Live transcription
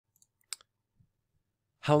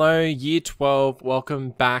Hello, Year 12.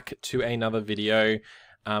 Welcome back to another video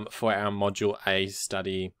for our Module A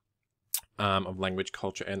study of language,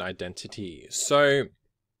 culture, and identity. So,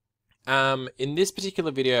 in this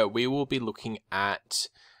particular video, we will be looking at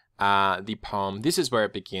the poem "This Is Where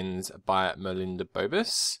It Begins" by Merlinda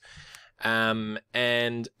Bobis.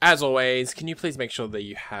 And as always, can you please make sure that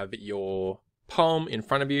you have your poem in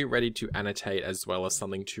front of you, ready to annotate, as well as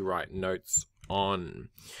something to write notes on.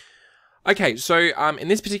 Okay, so in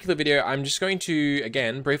this particular video, I'm just going to,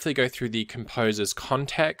 again, briefly go through the composer's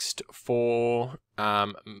context for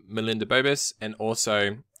Merlinda Bobis, and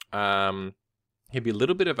also give you a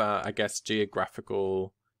little bit of, I guess,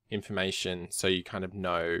 geographical information so you kind of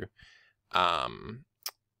know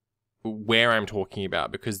where I'm talking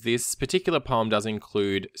about, because this particular poem does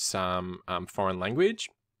include some foreign language,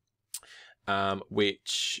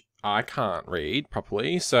 which I can't read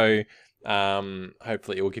properly, so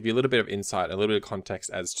hopefully it will give you a little bit of insight, a little bit of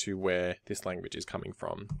context as to where this language is coming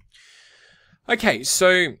from. Okay,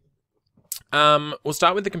 so we'll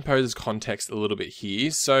start with the composer's context a little bit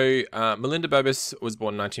here. So Merlinda Bobis was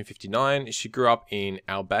born in 1959. She grew up in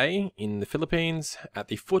Albay in the Philippines at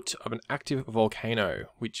the foot of an active volcano,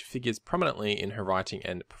 which figures prominently in her writing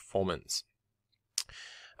and performance.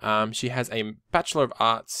 She has a Bachelor of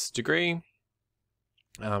Arts degree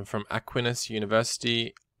from Aquinas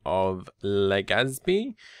University of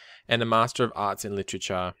Legazpi, and a Master of Arts in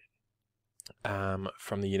Literature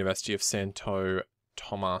from the University of Santo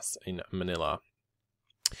Tomas in Manila.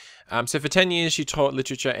 So for 10 years, she taught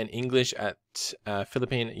literature and English at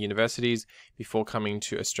Philippine universities before coming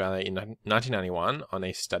to Australia in 1991 on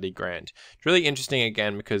a study grant. It's really interesting,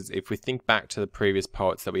 again, because if we think back to the previous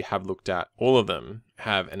poets that we have looked at, all of them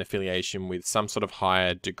have an affiliation with some sort of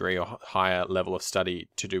higher degree or higher level of study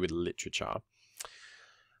to do with literature.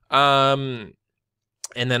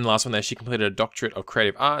 And then the last one there, she completed a doctorate of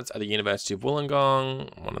creative arts at the University of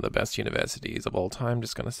Wollongong, one of the best universities of all time,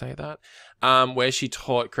 just going to say that, where she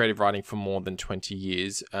taught creative writing for more than 20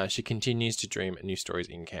 years. She continues to dream new stories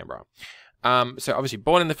in Canberra. So obviously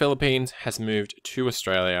born in the Philippines, has moved to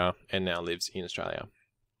Australia, and now lives in Australia.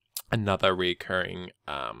 Another recurring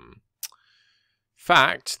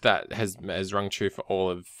fact that has rung true for all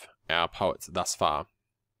of our poets thus far.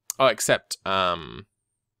 Oh, except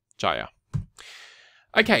Jaya.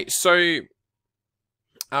 Okay, so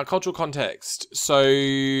cultural context. So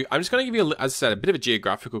I'm just going to give you, as I said, a bit of a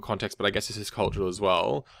geographical context, but I guess this is cultural as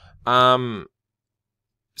well. So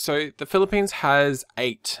the Philippines has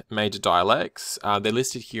 8 major dialects. They're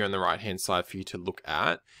listed here on the right-hand side for you to look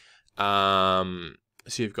at. So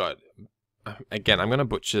you've got, again, I'm going to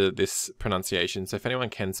butcher this pronunciation. So if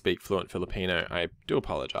anyone can speak fluent Filipino, I do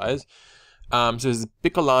apologize. So there's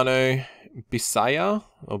Bicolano, Bisaya,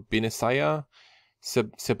 or Binisaya,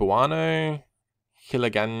 Cebuano,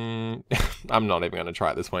 Hilagan. I'm not even going to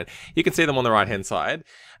try at this point. You can see them on the right-hand side.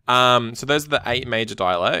 So those are the 8 major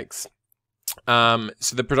dialects.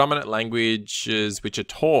 So the predominant languages which are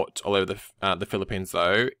taught all over the Philippines,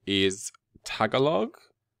 though, is Tagalog,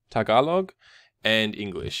 and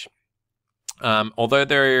English. Although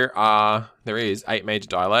there is 8 major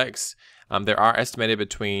dialects, there are estimated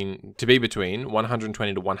to be between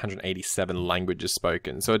 120 to 187 languages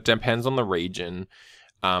spoken. So it depends on the region,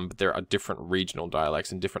 but there are different regional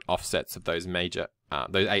dialects and different offsets of those 8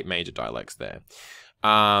 major dialects there.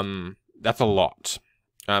 That's a lot.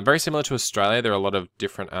 Very similar to Australia, there are a lot of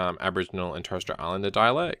different Aboriginal and Torres Strait Islander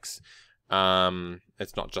dialects.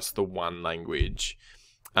 It's not just the one language.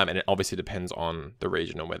 And it obviously depends on the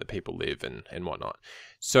region and where the people live and whatnot.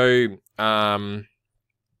 So,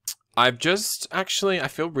 I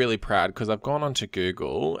feel really proud because I've gone onto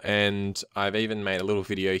Google and I've even made a little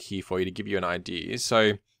video here for you to give you an idea.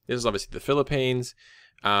 So this is obviously the Philippines.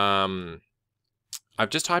 I've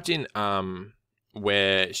just typed in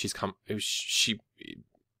where she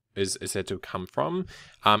is said to come from.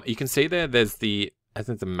 You can see there's the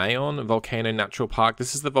Mayon Volcano Natural Park.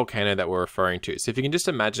 This is the volcano that we're referring to. So if you can just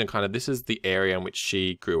imagine, kind of, this is the area in which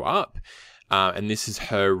she grew up. And this is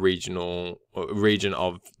her region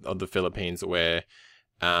of the Philippines where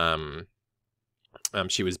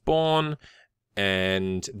she was born.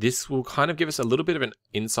 And this will kind of give us a little bit of an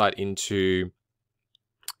insight into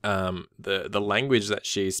the language that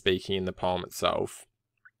she's speaking in the poem itself.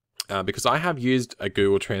 Because I have used a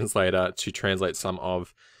Google Translator to translate some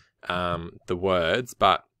of the words,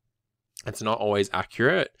 but it's not always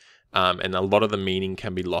accurate. And a lot of the meaning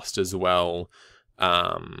can be lost as well.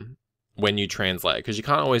 When you translate, because you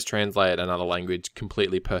can't always translate another language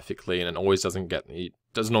completely perfectly, and it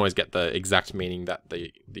doesn't always get the exact meaning that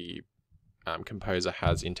the composer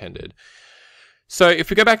has intended. So if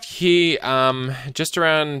we go back here, just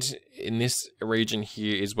around in this region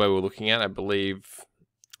here is where we're looking at. I believe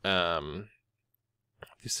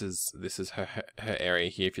this is her area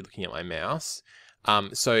here. If you're looking at my mouse,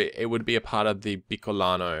 so it would be a part of the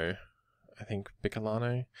Bicolano, I think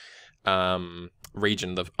Bicolano,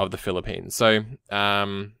 region of the Philippines. So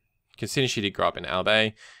considering she did grow up in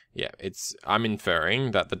Albay, yeah, I'm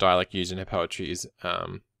inferring that the dialect used in her poetry is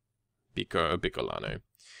Bicolano.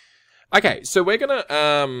 Okay, so we're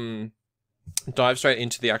gonna dive straight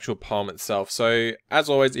into the actual poem itself. So, as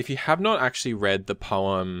always, if you have not actually read the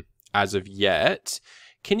poem as of yet,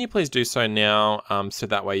 can you please do so now? So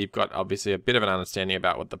that way you've got obviously a bit of an understanding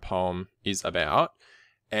about what the poem is about,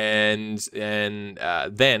 and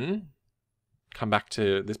then come back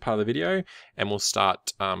to this part of the video, and we'll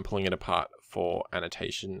start pulling it apart for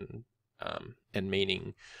annotation and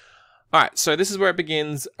meaning. All right, so this is where it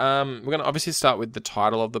begins. We're going to obviously start with the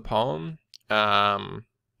title of the poem. For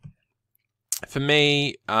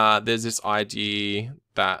me, there's this idea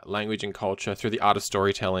that language and culture through the art of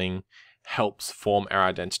storytelling helps form our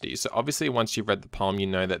identity. So obviously once you've read the poem, you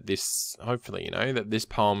know that hopefully you know that this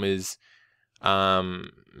poem is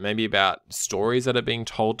maybe about stories that are being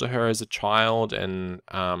told to her as a child, and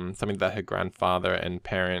something that her grandfather and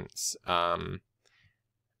parents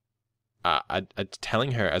are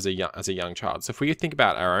telling her as a young child. So if we think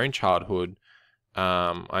about our own childhood,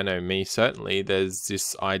 I know me certainly, there's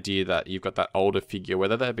this idea that you've got that older figure,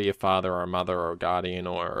 whether that be a father or a mother or a guardian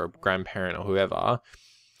or a grandparent or whoever,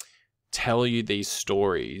 tell you these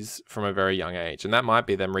stories from a very young age. And that might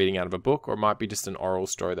be them reading out of a book, or it might be just an oral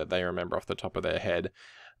story that they remember off the top of their head.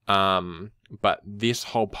 But this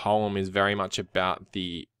whole poem is very much about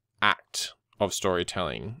the act of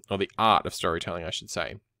storytelling, or the art of storytelling, I should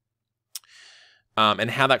say.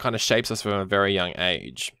 And how that kind of shapes us from a very young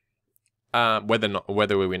age, whether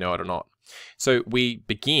we know it or not. So we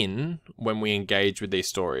begin when we engage with these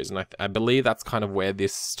stories, and I believe that's kind of where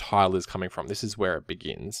this title is coming from. This is where it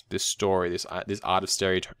begins. This story, this art of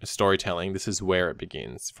storytelling. This is where it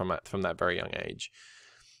begins from that very young age.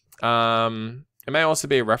 It may also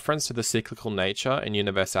be a reference to the cyclical nature and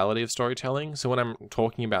universality of storytelling. So when I'm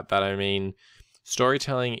talking about that, I mean,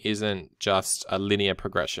 storytelling isn't just a linear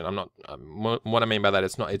progression. What I mean by that,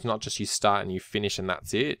 it's not just you start and you finish and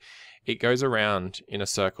that's it. It goes around in a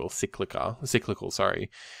circle, cyclical, sorry.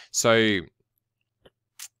 So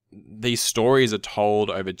these stories are told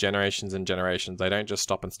over generations and generations. They don't just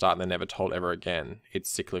stop and start and they're never told ever again. It's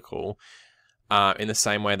cyclical. In the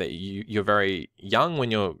same way that you're very young when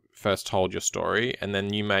you're first told your story, and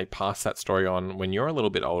then you may pass that story on when you're a little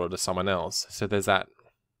bit older to someone else. So there's that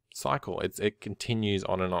cycle. It continues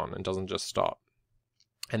on and doesn't just stop.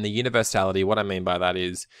 And the universality, what I mean by that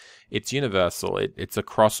is it's universal. It's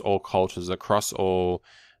across all cultures, across all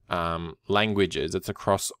languages. It's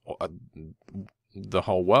across the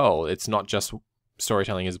whole world. It's not just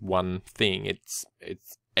storytelling is one thing. It's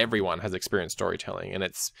everyone has experienced storytelling, and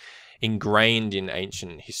it's ingrained in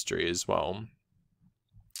ancient history as well.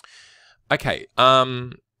 Okay.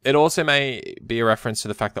 It also may be a reference to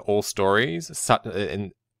the fact that all stories,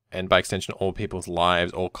 and by extension, all people's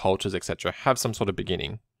lives, all cultures, etc., have some sort of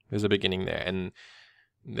beginning. There's a beginning there, and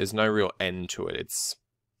there's no real end to it. It's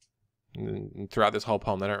throughout this whole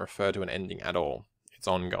poem, they don't refer to an ending at all. It's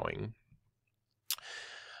ongoing.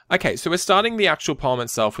 Okay, so we're starting the actual poem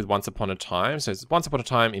itself with Once Upon a Time. So it's Once Upon a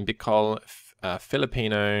Time in Bicol,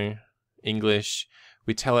 Filipino, English.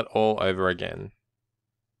 We tell it all over again.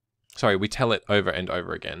 Sorry, we tell it over and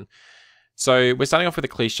over again. So we're starting off with a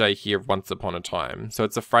cliche here of Once Upon a Time. So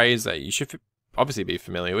it's a phrase that you should obviously be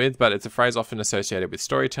familiar with, but it's a phrase often associated with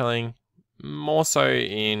storytelling, more so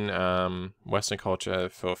in Western culture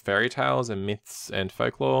for fairy tales and myths and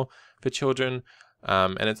folklore for children.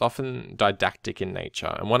 And it's often didactic in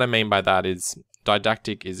nature. And what I mean by that is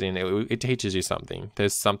didactic is in it teaches you something.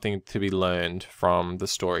 There's something to be learned from the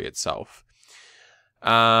story itself.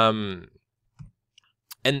 And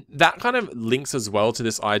that kind of links as well to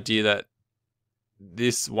this idea that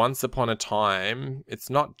this Once Upon a Time,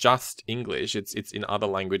 it's not just English, it's in other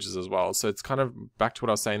languages as well. So it's kind of back to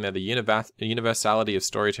what I was saying there, the universality of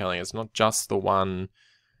storytelling. It's not just the one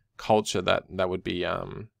culture that would be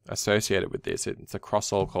associated with this. It's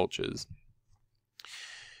across all cultures.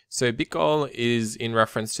 So Bicol is in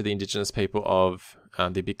reference to the indigenous people of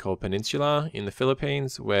the Bicol Peninsula in the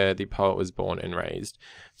Philippines, where the poet was born and raised.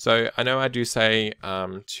 So I know I do say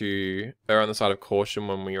to err on the side of caution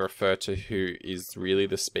when we refer to who is really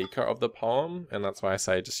the speaker of the poem, and that's why I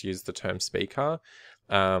say just use the term speaker.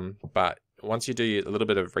 But once you do a little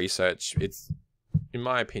bit of research, it's, in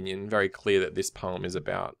my opinion, very clear that this poem is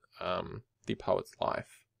about the poet's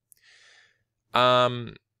life.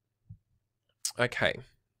 Okay.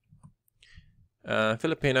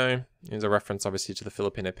 Filipino is a reference, obviously, to the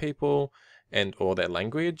Filipino people and or their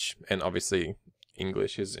language, and obviously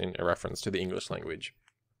English is in a reference to the English language.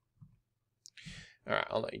 All right,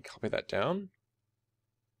 I'll let you copy that down.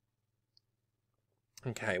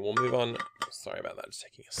 Okay, we'll move on. Sorry about that, just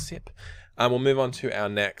taking a sip. We'll move on to our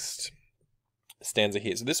next stanza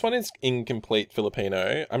here. So this one is incomplete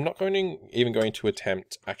Filipino. I'm not even going to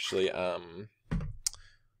attempt actually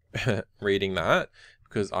reading that,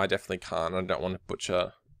 because I definitely can't. I don't want to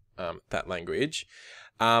butcher that language.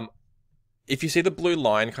 If you see the blue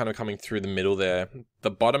line kind of coming through the middle there,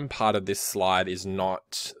 the bottom part of this slide is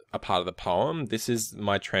not a part of the poem. This is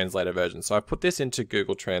my translator version. So I put this into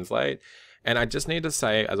Google Translate, and I just need to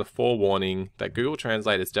say as a forewarning that Google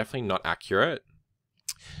Translate is definitely not accurate.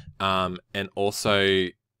 And also,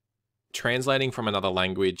 translating from another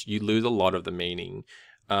language, you lose a lot of the meaning.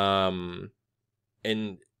 And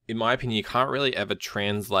in my opinion, you can't really ever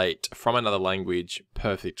translate from another language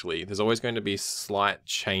perfectly. There's always going to be slight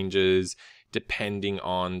changes depending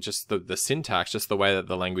on just the syntax, just the way that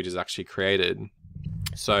the language is actually created.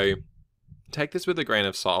 So take this with a grain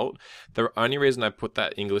of salt. The only reason I put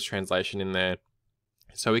that English translation in there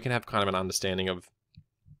is so we can have kind of an understanding of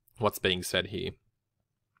what's being said here.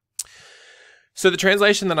 So the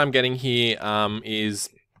translation that I'm getting here is,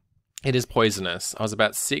 it is poisonous. I was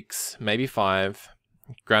about 6, maybe 5.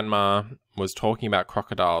 Grandma was talking about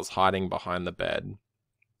crocodiles hiding behind the bed.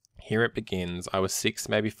 Here it begins. I was 6,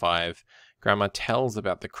 maybe 5. Grandma tells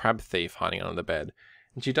about the crab thief hiding under the bed.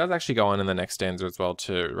 And she does actually go on in the next stanza as well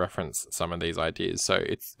to reference some of these ideas. So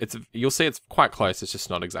you'll see it's quite close. It's just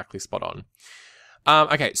not exactly spot on.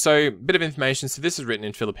 Okay, so bit of information. So this is written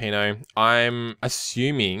in Filipino. I'm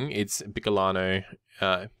assuming it's Bicolano,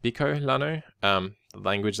 the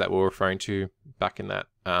language that we're referring to back in that,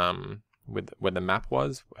 where the map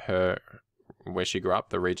was, where she grew up,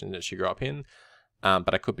 the region that she grew up in.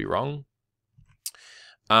 But I could be wrong.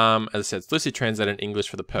 As I said, it's loosely translated in English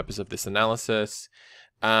for the purpose of this analysis.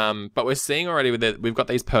 But we're seeing already we've got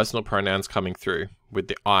these personal pronouns coming through, with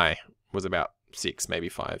the I was about 6, maybe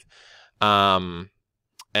 5.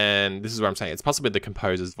 And this is what I'm saying. It's possibly the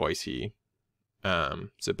composer's voice here.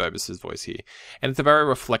 So Bobis's voice here. And it's a very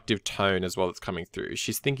reflective tone as well that's coming through.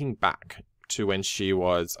 She's thinking back to when she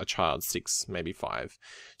was a child, 6, maybe 5.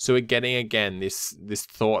 So we're getting, again, this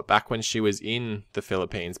thought back when she was in the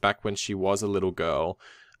Philippines, back when she was a little girl.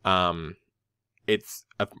 It's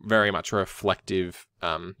very much a reflective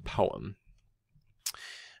poem.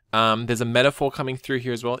 There's a metaphor coming through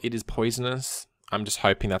here as well. It is poisonous. I'm just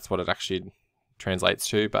hoping that's what it actually translates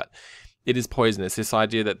to, but it is poisonous. This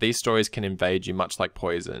idea that these stories can invade you much like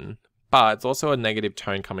poison, but it's also a negative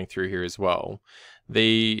tone coming through here as well.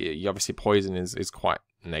 Obviously poison is quite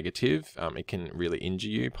negative. It can really injure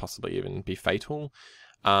you, possibly even be fatal,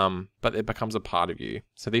 but it becomes a part of you.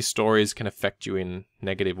 So these stories can affect you in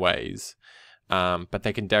negative ways, but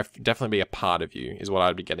they can definitely be a part of you, is what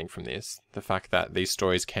I'd be getting from this. The fact that these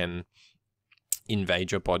stories can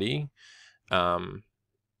invade your body,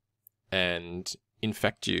 and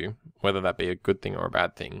infect you, whether that be a good thing or a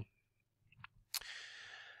bad thing.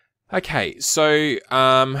 Okay, so,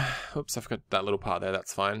 oops, I forgot that little part there,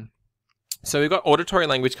 that's fine. So we've got auditory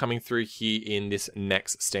language coming through here in this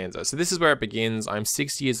next stanza. So this is where it begins. I'm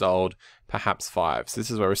 6 years old, perhaps 5. So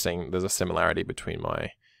this is where we're seeing there's a similarity between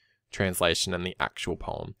my translation and the actual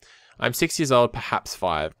poem. I'm 6 years old, perhaps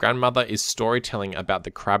 5. Grandmother is storytelling about the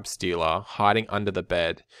crab stealer hiding under the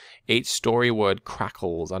bed. Each story word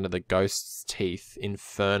crackles under the ghost's teeth,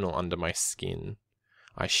 infernal under my skin.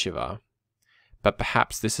 I shiver. But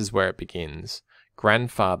perhaps this is where it begins.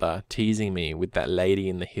 Grandfather teasing me with that lady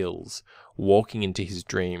in the hills, walking into his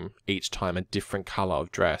dream, each time a different colour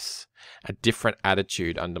of dress, a different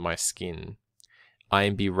attitude under my skin. I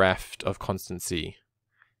am bereft of constancy.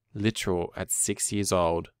 Literal at 6 years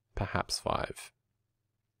old, perhaps 5.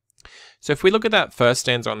 So if we look at that first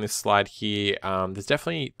stanza on this slide here, there's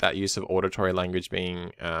definitely that use of auditory language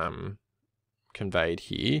being conveyed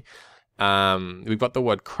here. We've got the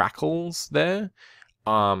word crackles there,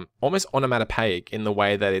 almost onomatopoeic in the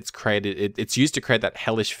way that it's created. It's used to create that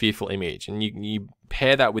hellish, fearful image, and you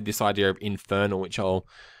pair that with this idea of infernal, which I'll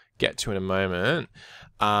get to in a moment.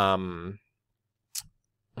 I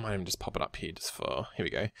might even just pop it up here here we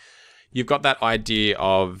go. You've got that idea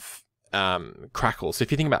of crackle. So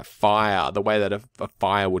if you think about fire, the way that a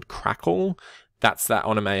fire would crackle, that's that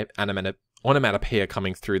onomatopoeia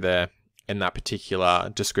coming through there in that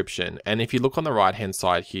particular description. And if you look on the right hand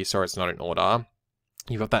side here, sorry it's not in order,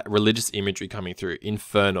 You've got that religious imagery coming through.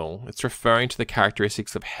 Infernal. It's referring to the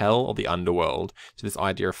characteristics of hell or the underworld. So this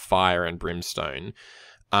idea of fire and brimstone.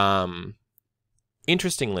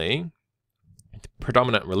 Interestingly, the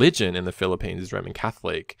predominant religion in the Philippines is Roman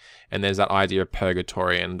Catholic. And there's that idea of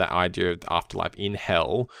purgatory and that idea of the afterlife in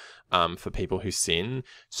hell for people who sin.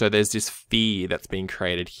 So there's this fear that's being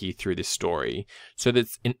created here through this story. So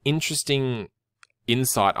that's an interesting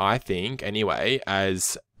insight, I think, anyway,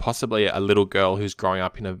 as possibly a little girl who's growing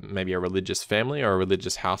up in maybe a religious family or a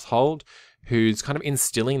religious household, who's kind of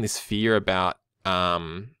instilling this fear about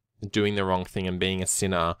doing the wrong thing and being a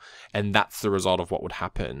sinner, and that's the result of what would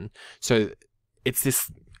happen. So it's this,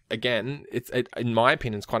 again, in my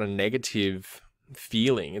opinion, it's quite a negative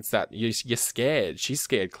feeling. It's that you're scared. She's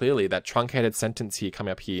scared, clearly. That truncated sentence here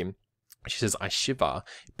coming up here. She says, I shiver.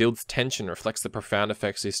 It builds tension, reflects the profound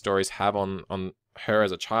effects these stories have on her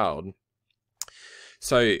as a child.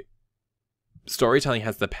 So storytelling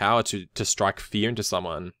has the power to strike fear into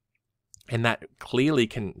someone, and that clearly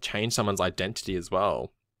can change someone's identity as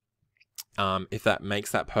well. If that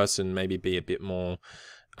makes that person maybe be a bit more,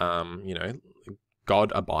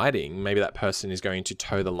 God abiding, maybe that person is going to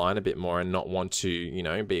toe the line a bit more and not want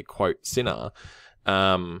to, be a quote sinner.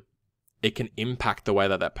 It can impact the way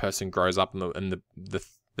that person grows up and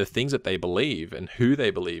the things that they believe and who they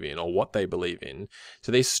believe in or what they believe in.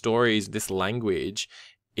 So these stories, this language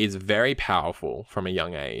is very powerful from a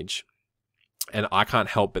young age. And I can't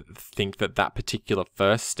help but think that particular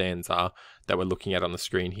first stanza that we're looking at on the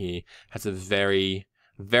screen here has a very,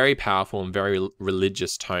 very powerful and very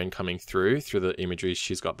religious tone coming through the imagery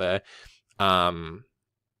she's got there. And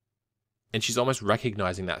she's almost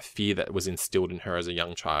recognizing that fear that was instilled in her as a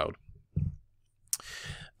young child.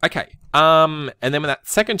 Okay, and then with that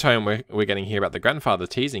second tone we're getting here about the grandfather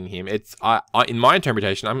teasing him, it's in my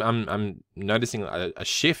interpretation, I'm noticing a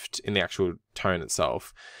shift in the actual tone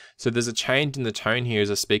itself. So there's a change in the tone here as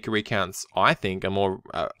the speaker recounts, I think,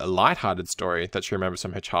 a lighthearted story that she remembers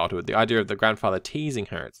from her childhood. The idea of the grandfather teasing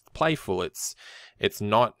her, it's playful, it's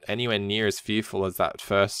not anywhere near as fearful as that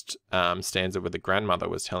first stanza where the grandmother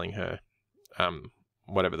was telling her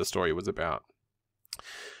whatever the story was about.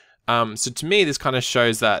 So to me, this kind of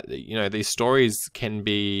shows that, these stories can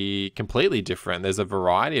be completely different. There's a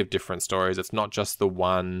variety of different stories. It's not just the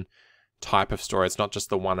one type of story. It's not just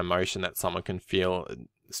the one emotion that someone can feel.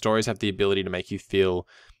 Stories have the ability to make you feel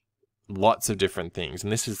lots of different things.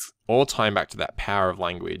 And this is all tying back to that power of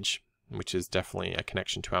language, which is definitely a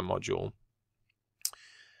connection to our module.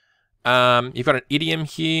 You've got an idiom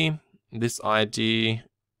here. This idea...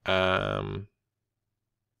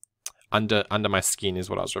 Under my skin is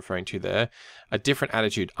what I was referring to there. A different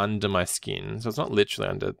attitude under my skin. So it's not literally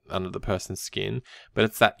under the person's skin, but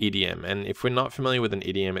it's that idiom. And if we're not familiar with an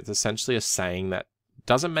idiom, it's essentially a saying that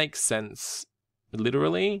doesn't make sense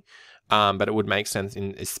literally, but it would make sense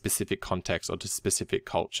in a specific context or to specific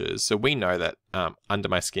cultures. So we know that under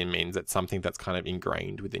my skin means it's something that's kind of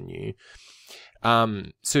ingrained within you.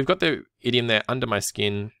 So we've got the idiom there, under my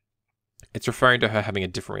skin. It's referring to her having a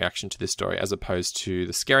different reaction to this story as opposed to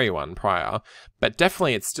the scary one prior, but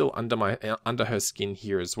definitely it's still under her skin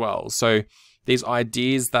here as well. So these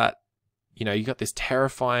ideas that, you got this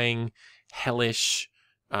terrifying, hellish,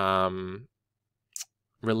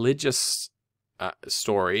 religious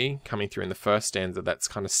story coming through in the first stanza that's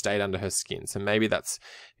kind of stayed under her skin. So maybe that's,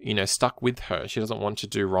 stuck with her. She doesn't want to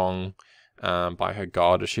do wrong by her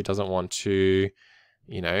God, or she doesn't want to,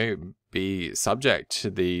 be subject to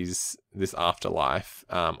this afterlife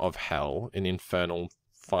of hell and infernal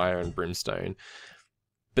fire and brimstone.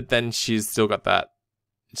 But then she's got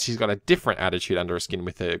a different attitude under her skin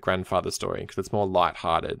with her grandfather's story because it's more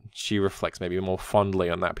lighthearted. She reflects maybe more fondly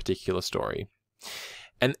on that particular story.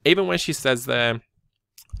 And even when she says there,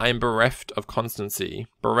 I am bereft of constancy,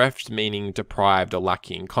 bereft meaning deprived or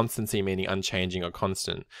lacking, constancy meaning unchanging or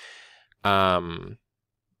constant.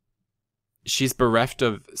 She's bereft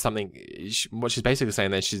of something. What she's basically saying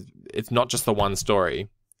there, it's not just the one story.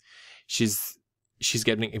 She's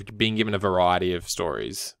being given a variety of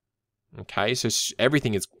stories. Okay, so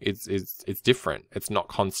everything is different. It's not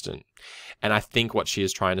constant. And I think what she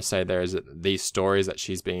is trying to say there is that these stories that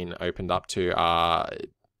she's been opened up to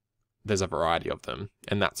there's a variety of them,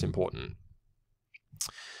 and that's important.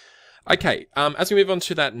 Okay, as we move on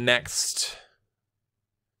to that next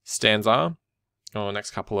stanza, or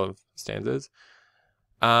next couple of stanzas,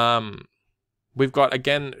 we've got,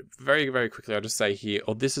 again, very, very quickly, I'll just say here,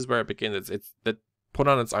 this is where it begins. It's that put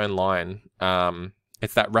on its own line.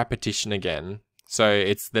 It's that repetition again.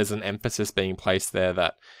 So there's an emphasis being placed there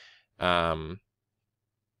that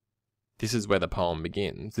this is where the poem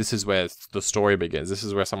begins. This is where the story begins. This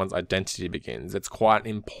is where someone's identity begins. It's quite an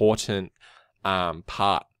important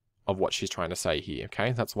part of what she's trying to say here,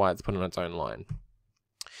 okay? That's why it's put on its own line.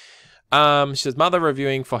 She says, mother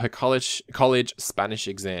reviewing for her college Spanish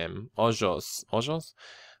exam. Ojos,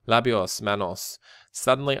 labios, manos.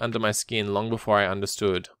 Suddenly under my skin, long before I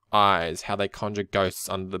understood. Eyes, how they conjure ghosts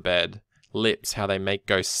under the bed. Lips, how they make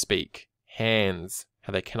ghosts speak. Hands,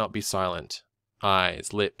 how they cannot be silent.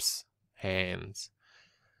 Eyes, lips, hands.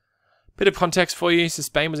 Bit of context for you. So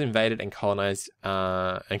Spain was invaded and colonized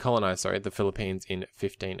the Philippines in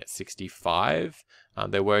 1565.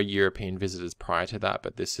 There were European visitors prior to that,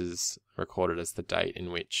 but this is recorded as the date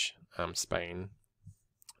in which Spain,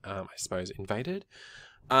 I suppose, invaded.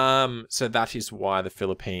 So that is why the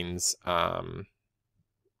Philippines have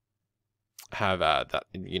that,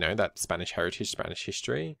 you know, that Spanish heritage, Spanish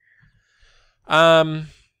history. And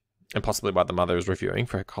possibly why the mother is reviewing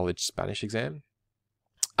for her college Spanish exam.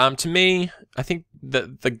 To me, I think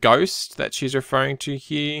that the ghost that she's referring to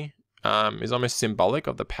here is almost symbolic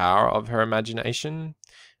of the power of her imagination.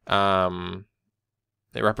 It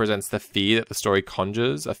represents the fear that the story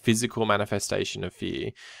conjures, a physical manifestation of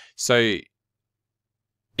fear. So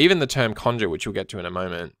even the term conjure, which we'll get to in a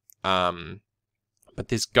moment, but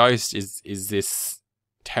this ghost is this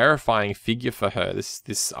terrifying figure for her.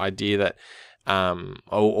 This idea that,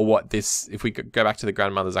 or what this, if we go back to the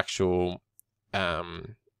grandmother's actual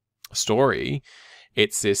story,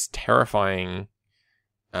 it's this terrifying,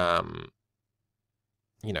 you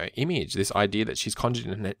know, image, this idea that she's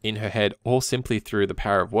conjured in her head, all simply through the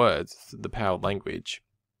power of words, the power of language.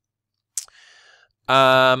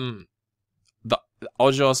 The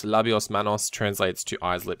ojos, labios, manos translates to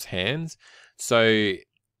eyes, lips, hands. So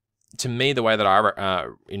to me, the way that I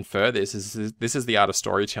infer this is the art of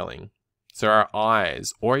storytelling. So our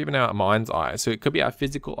eyes, or even our mind's eye. So it could be our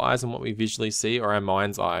physical eyes and what we visually see, or our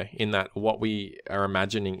mind's eye in that what we are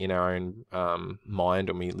imagining in our own mind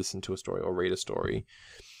when we listen to a story or read a story.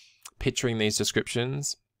 Picturing these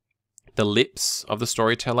descriptions, the lips of the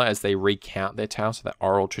storyteller as they recount their tale, so that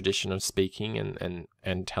oral tradition of speaking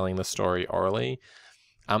and telling the story orally.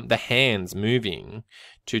 The hands moving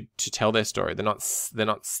to tell their story. They're not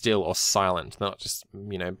still or silent. They're not just,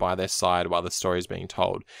 you know, by their side while the story is being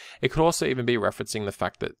told. It could also even be referencing the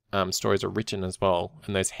fact that stories are written as well,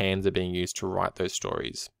 and those hands are being used to write those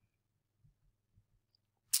stories.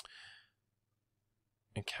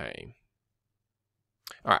 Okay.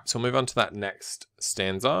 All right, so we'll move on to that next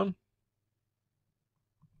stanza.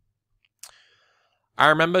 I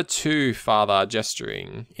remember too, father,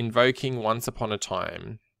 gesturing, invoking once upon a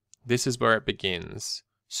time. This is where it begins.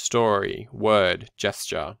 Story, word,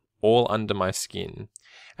 gesture, all under my skin.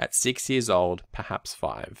 At 6 years old, perhaps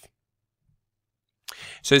 5.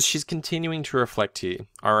 So she's continuing to reflect here.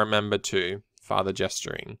 I remember too, father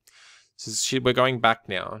gesturing. So we're going back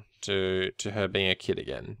now to her being a kid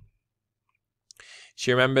again.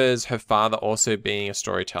 She remembers her father also being a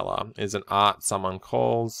storyteller. Is an art someone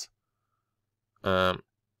calls.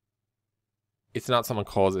 It's not someone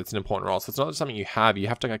calls, it's an important role. So it's not just something you have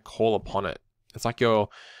to like call upon it. It's like you're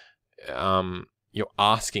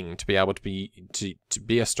asking to be able to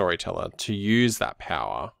be a storyteller, to use that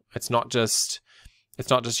power. It's not just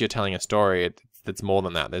you're telling a story, it's more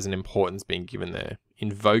than that. There's an importance being given there.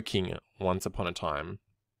 Invoking once upon a time.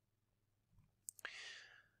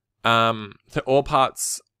 So all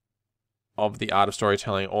parts of the art of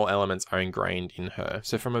storytelling, all elements are ingrained in her.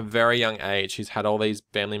 So from a very young age, she's had all these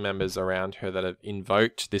family members around her that have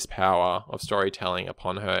invoked this power of storytelling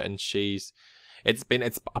upon her, and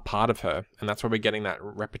it's a part of her, and that's where we're getting that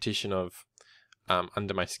repetition of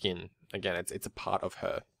under my skin. Again, it's a part of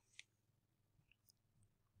her.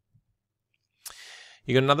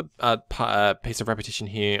 You got another piece of repetition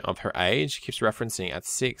here of her age. She keeps referencing at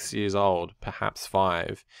 6 years old, perhaps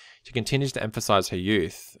 5. She continues to emphasize her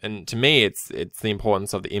youth. And to me, it's the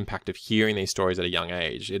importance of the impact of hearing these stories at a young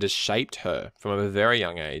age. It has shaped her from a very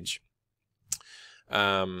young age.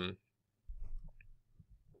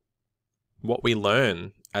 What we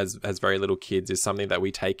learn as very little kids is something that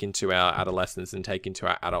we take into our adolescence and take into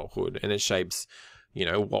our adulthood. And it shapes, you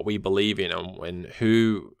know, what we believe in and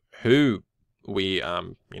who we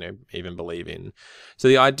even believe in. So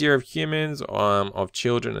the idea of humans, of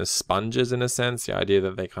children as sponges in a sense, the idea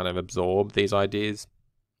that they kind of absorb these ideas.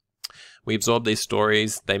 We absorb these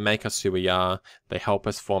stories, they make us who we are, they help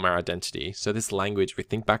us form our identity. So this language, we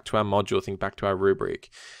think back to our module, think back to our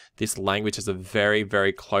rubric, this language has a very,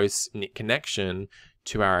 very close-knit connection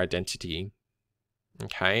to our identity.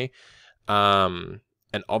 Okay?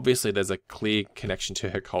 And obviously there's a clear connection to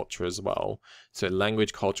her culture as well. So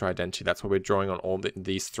language, culture, identity, that's what we're drawing on all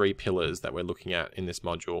these three pillars that we're looking at in this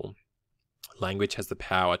module. Language has the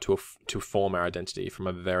power to form our identity from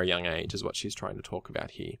a very young age is what she's trying to talk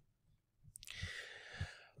about here.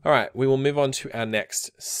 All right, we will move on to our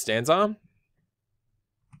next stanza.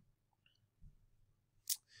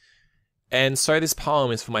 And so this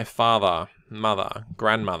poem is for my father, mother,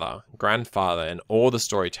 grandmother, grandfather, and all the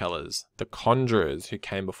storytellers, the conjurers who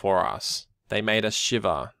came before us. They made us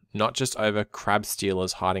shiver, not just over crab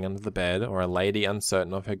stealers hiding under the bed or a lady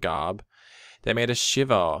uncertain of her garb. They made us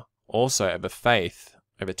shiver also over faith,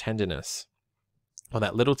 over tenderness, or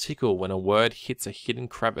that little tickle when a word hits a hidden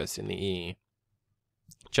crevice in the ear.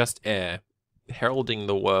 Just air, heralding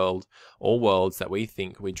the world, all worlds that we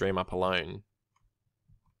think we dream up alone.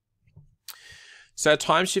 So our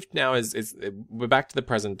time shift now is we're back to the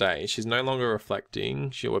present day. She's no longer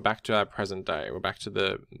reflecting. We're back to our present day. We're back to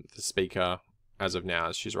the speaker as of now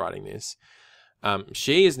as she's writing this.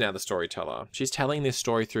 She is now the storyteller. She's telling this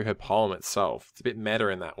story through her poem itself. It's a bit meta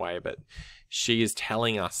in that way, but she is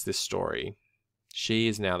telling us this story. She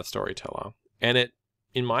is now the storyteller. And it,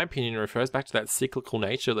 in my opinion, refers back to that cyclical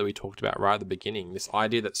nature that we talked about right at the beginning. This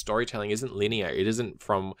idea that storytelling isn't linear. It isn't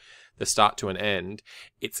from the start to an end.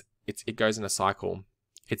 It goes in a cycle.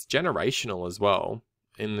 It's generational as well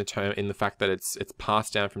in the fact that it's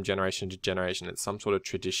passed down from generation to generation. It's some sort of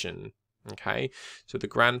tradition. Okay, so the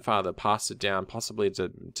grandfather passed it down possibly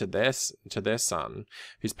to their son,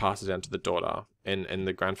 who's passed it down to the daughter, and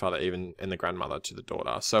the grandfather and the grandmother to the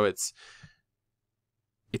daughter. So it's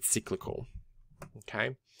cyclical.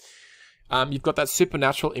 Okay, you've got that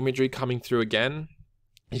supernatural imagery coming through again.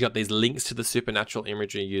 You got these links to the supernatural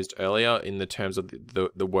imagery used earlier in the terms of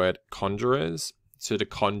the word conjurers. So to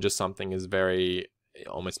conjure something is very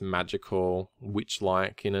almost magical,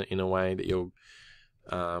 witch-like in a way that you're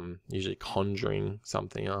usually conjuring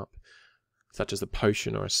something up, such as a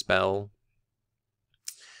potion or a spell.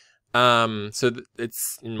 So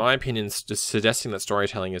it's, in my opinion, just suggesting that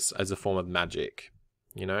storytelling is as a form of magic.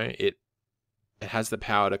 You know, it has the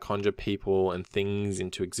power to conjure people and things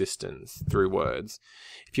into existence through words.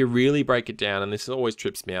 If you really break it down, and this always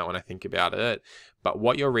trips me out when I think about it, but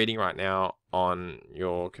what you're reading right now on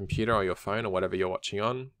your computer or your phone or whatever you're watching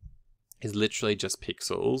on is literally just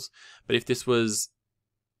pixels. But if this was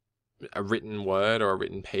a written word or a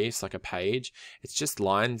written piece, like a page, it's just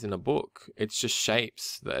lines in a book. It's just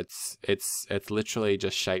shapes. It's literally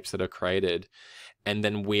just shapes that are created, and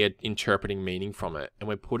then we're interpreting meaning from it, and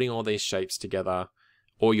we're putting all these shapes together.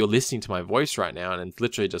 Or you're listening to my voice right now, and it's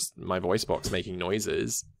literally just my voice box making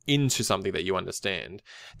noises into something that you understand.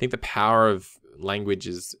 I think the power of language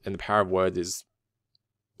and the power of words is,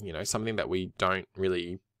 you know, something that we don't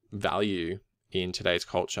really value in today's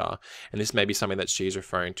culture, and this may be something that she's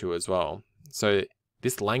referring to as well. So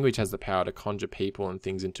this language has the power to conjure people and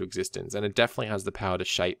things into existence, and it definitely has the power to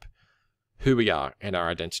shape who we are and our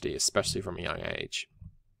identity, especially from a young age.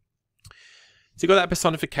 So you got that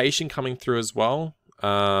personification coming through as well,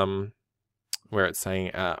 where it's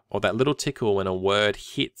saying, or that little tickle when a word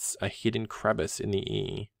hits a hidden crevice in the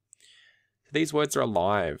ear. These words are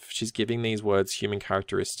alive. She's giving these words human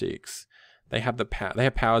characteristics. They have they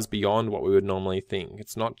have powers beyond what we would normally think.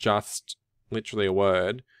 It's not just literally a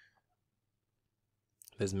word.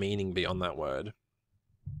 There's meaning beyond that word.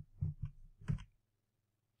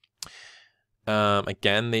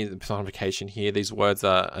 Again, the personification here, these words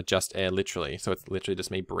are just air, literally. So it's literally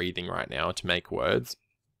just me breathing right now to make words.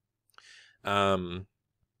 But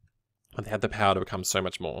they have the power to become so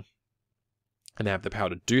much more. And they have the power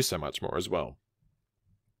to do so much more as well.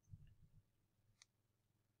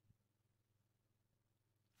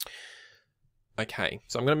 Okay,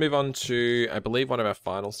 so I'm going to move on to, I believe, one of our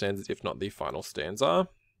final stanzas, if not the final stanza.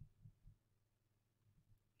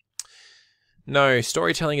 No,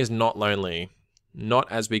 storytelling is not lonely.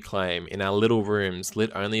 Not as we claim, in our little rooms,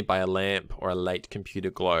 lit only by a lamp or a late computer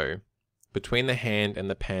glow. Between the hand and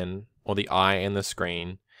the pen, or the eye and the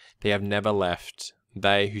screen, they have never left,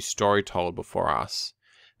 they who story told before us,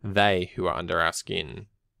 they who are under our skin.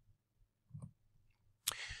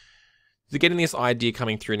 So getting this idea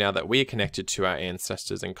coming through now that we are connected to our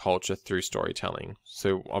ancestors and culture through storytelling.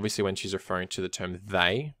 So obviously when she's referring to the term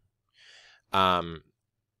they,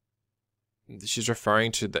 she's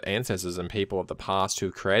referring to the ancestors and people of the past who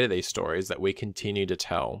created these stories that we continue to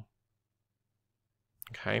tell.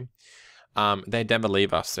 Okay. They never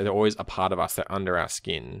leave us. They're always a part of us. They're under our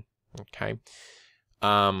skin. Okay.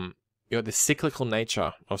 You know, the cyclical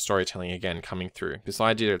nature of storytelling again coming through. This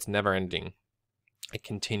idea that it's never ending. It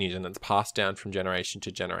continues and it's passed down from generation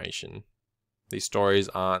to generation. These stories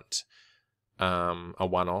aren't a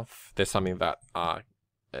one-off. They're something that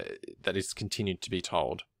that is continued to be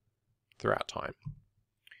told throughout time.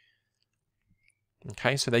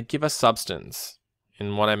 Okay, so they give us substance.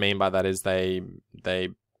 And what I mean by that is they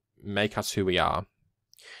make us who we are.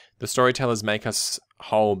 The storytellers make us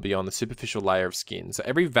whole beyond the superficial layer of skin. So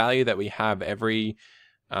every value that we have, every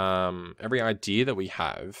idea that we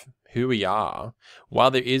have, who we are,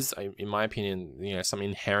 while there is, in my opinion, some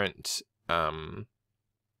inherent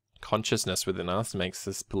consciousness within us makes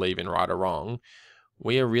us believe in right or wrong,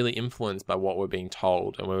 we are really influenced by what we're being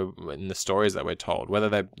told and we're in the stories that we're told,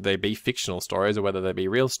 whether they be fictional stories or whether they be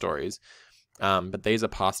real stories. But these are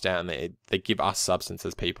passed down. They give us substance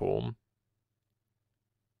as people.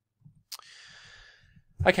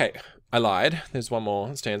 Okay, I lied. There's one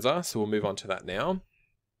more stanza, so we'll move on to that now.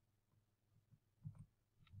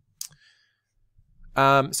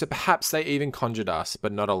 So perhaps they even conjured us,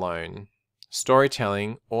 but not alone.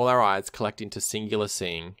 Storytelling, all our eyes collect into singular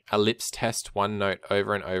seeing. Our lips test one note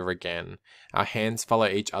over and over again. Our hands follow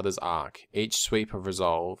each other's arc, each sweep of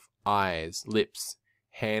resolve. Eyes, lips,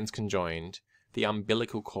 hands conjoined. The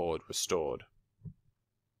umbilical cord restored.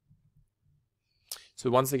 So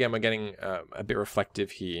once again, we're getting a bit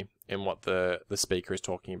reflective here in what the speaker is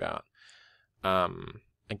talking about.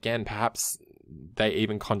 Again, perhaps they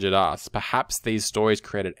even conjured us. Perhaps these stories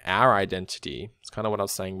created our identity. It's kind of what I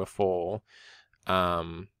was saying before.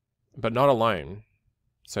 But not alone.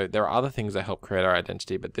 So there are other things that help create our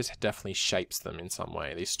identity, but this definitely shapes them in some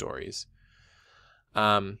way, these stories.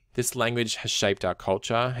 This language has shaped our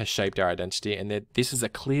culture, has shaped our identity, and this is a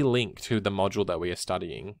clear link to the module that we are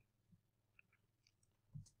studying.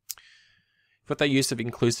 Got the use of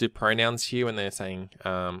inclusive pronouns here when they're saying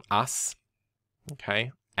us,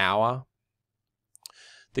 okay, our.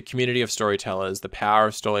 The community of storytellers, the power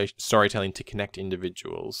of storytelling to connect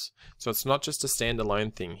individuals. So it's not just a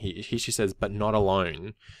standalone thing. She says, but not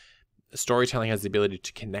alone. Storytelling has the ability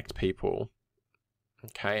to connect people.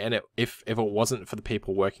 Okay, and if it wasn't for the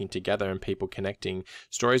people working together and people connecting,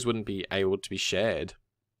 stories wouldn't be able to be shared.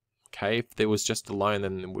 Okay, if there was just alone,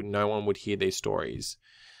 then no one would hear these stories.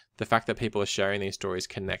 The fact that people are sharing these stories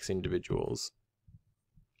connects individuals.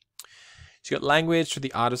 So you've got language for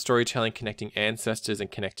the art of storytelling, connecting ancestors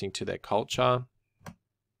and connecting to their culture.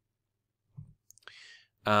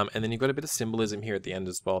 And then you've got a bit of symbolism here at the end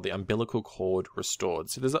as well, the umbilical cord restored.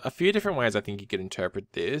 So there's a few different ways I think you could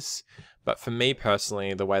interpret this. But for me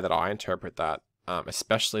personally, the way that I interpret that,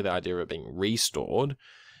 especially the idea of it being restored,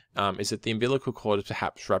 is that the umbilical cord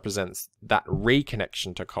perhaps represents that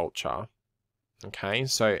reconnection to culture. Okay,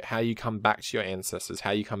 so how you come back to your ancestors, how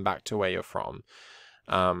you come back to where you're from.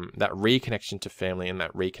 That reconnection to family and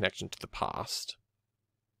that reconnection to the past.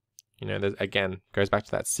 Again, goes back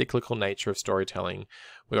to that cyclical nature of storytelling.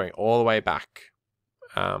 We're going all the way back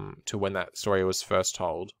to when that story was first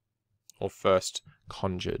told or first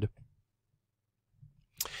conjured.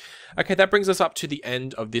 Okay, that brings us up to the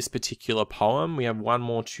end of this particular poem. We have one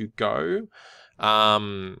more to go.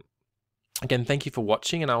 Again, thank you for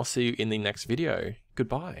watching, and I'll see you in the next video.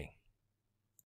 Goodbye.